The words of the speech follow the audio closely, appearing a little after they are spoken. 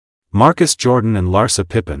Marcus Jordan and Larsa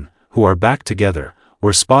Pippen, who are back together,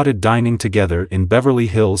 were spotted dining together in Beverly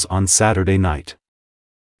Hills on Saturday night.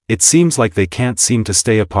 It seems like they can't seem to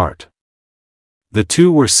stay apart. The two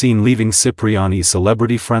were seen leaving Cipriani's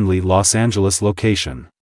celebrity-friendly Los Angeles location.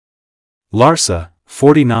 Larsa,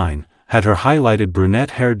 49, had her highlighted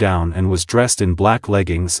brunette hair down and was dressed in black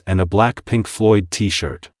leggings and a black Pink Floyd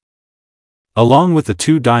t-shirt. Along with the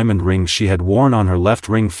two diamond rings she had worn on her left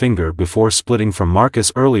ring finger before splitting from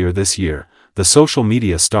Marcus earlier this year, the social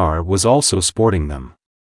media star was also sporting them.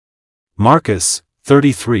 Marcus,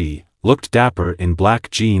 33, looked dapper in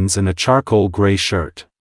black jeans and a charcoal gray shirt.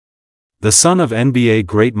 The son of NBA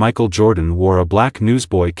great Michael Jordan wore a black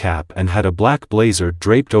newsboy cap and had a black blazer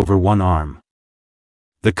draped over one arm.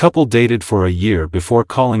 The couple dated for a year before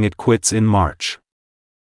calling it quits in March.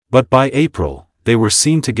 But by April, they were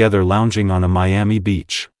seen together lounging on a Miami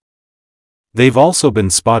beach. They've also been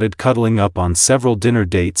spotted cuddling up on several dinner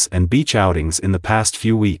dates and beach outings in the past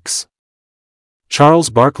few weeks. Charles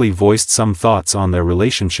Barkley voiced some thoughts on their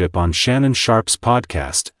relationship on Shannon Sharpe's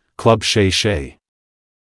podcast, Club Shay Shay.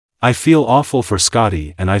 "I feel awful for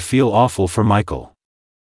Scotty and I feel awful for Michael.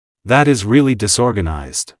 That is really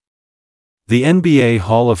disorganized." The NBA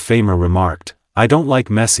Hall of Famer remarked, "I don't like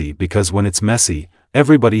messy because when it's messy,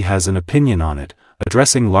 everybody has an opinion on it,"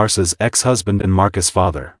 addressing Larsa's ex-husband and Marcus'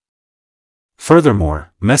 father.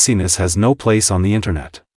 Furthermore, messiness has no place on the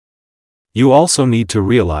internet. You also need to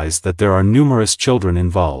realize that there are numerous children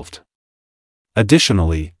involved.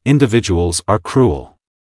 Additionally, individuals are cruel.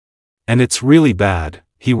 And it's really bad,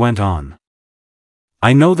 he went on.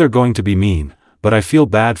 "I know they're going to be mean, but I feel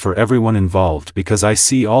bad for everyone involved because I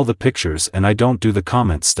see all the pictures and I don't do the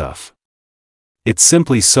comment stuff. It's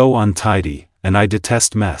simply so untidy, and I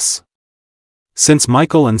detest mess. Since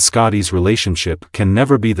Michael and Scotty's relationship can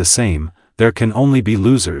never be the same, there can only be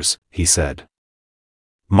losers," he said.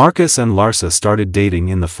 Marcus and Larsa started dating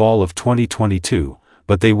in the fall of 2022,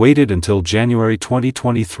 but they waited until January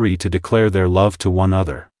 2023 to declare their love to one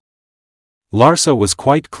another. Larsa was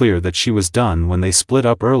quite clear that she was done when they split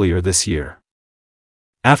up earlier this year.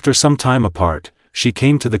 After some time apart, she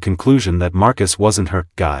came to the conclusion that Marcus wasn't her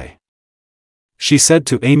guy. She said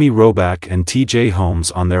to Amy Robach and TJ Holmes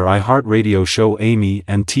on their iHeartRadio show Amy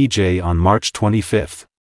and TJ on March 25,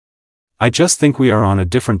 "I just think we are on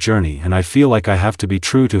a different journey and I feel like I have to be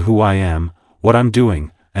true to who I am, what I'm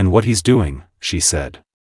doing, and what he's doing," she said.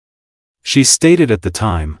 She stated at the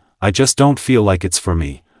time, "I just don't feel like it's for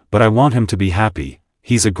me, but I want him to be happy,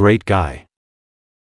 he's a great guy."